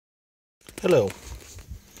Hello.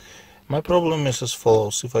 My problem is as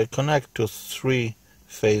follows. If I connect to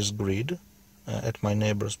three-phase grid at my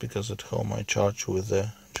neighbors, because at home I charge with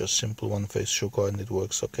a just simple one-phase Shuko and it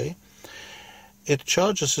works okay. It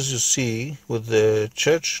charges, as you see, with the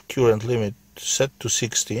charge current limit set to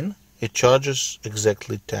 16, it charges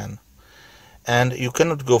exactly 10. And you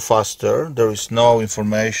cannot go faster. There is no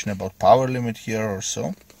information about power limit here or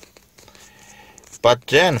so. But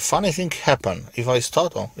then funny thing happened. If I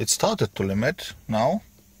start, it started to limit now.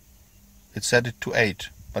 It set it to 8.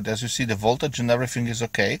 But as you see, the voltage and everything is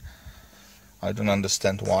okay. I don't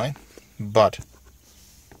understand why. But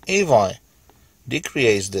if I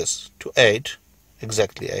decrease this to 8,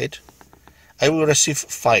 exactly 8, I will receive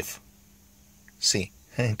 5. See,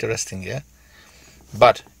 interesting, yeah?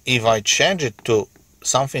 But if I change it to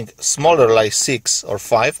something smaller like 6 or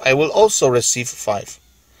 5, I will also receive 5.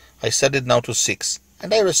 I set it now to 6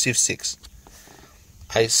 and I receive 6.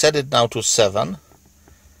 I set it now to 7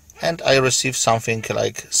 and I receive something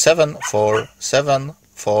like 7, 4, 7,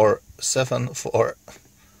 4, 7, 4.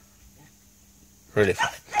 Really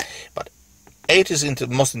funny. But 8 is the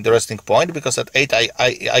most interesting point, because at 8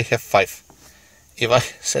 I have 5. If I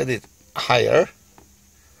set it higher,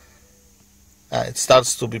 it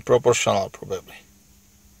starts to be proportional probably.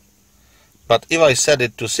 But if I set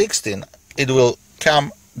it to 16, it will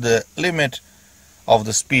come the limit of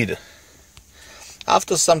the speed.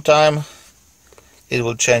 After some time it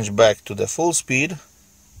will change back to the full speed,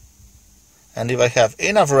 and if I have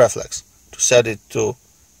enough reflex to set it to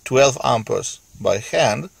 12 amperes by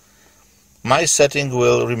hand, my setting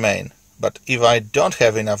will remain. But if I don't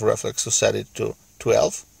have enough reflex to set it to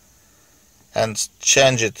 12 and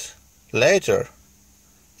change it later,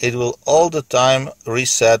 it will all the time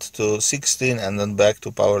reset to 16 and then back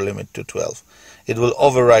to power limit to 12. It will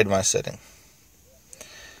override my setting.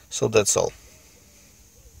 So that's all.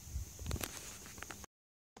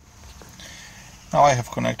 Now I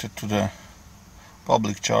have connected to the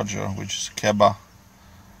public charger, which is Keba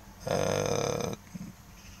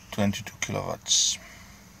 22 kilowatts.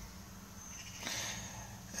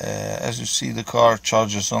 As you see, the car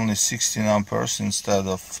charges only 16 amperes instead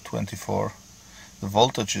of 24. The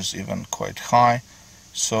voltage is even quite high,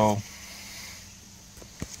 so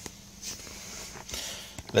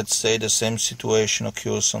let's say the same situation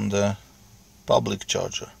occurs on the public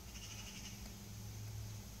charger.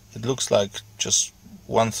 It looks like just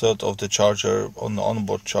 1/3 of the charger on the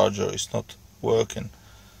onboard charger is not working.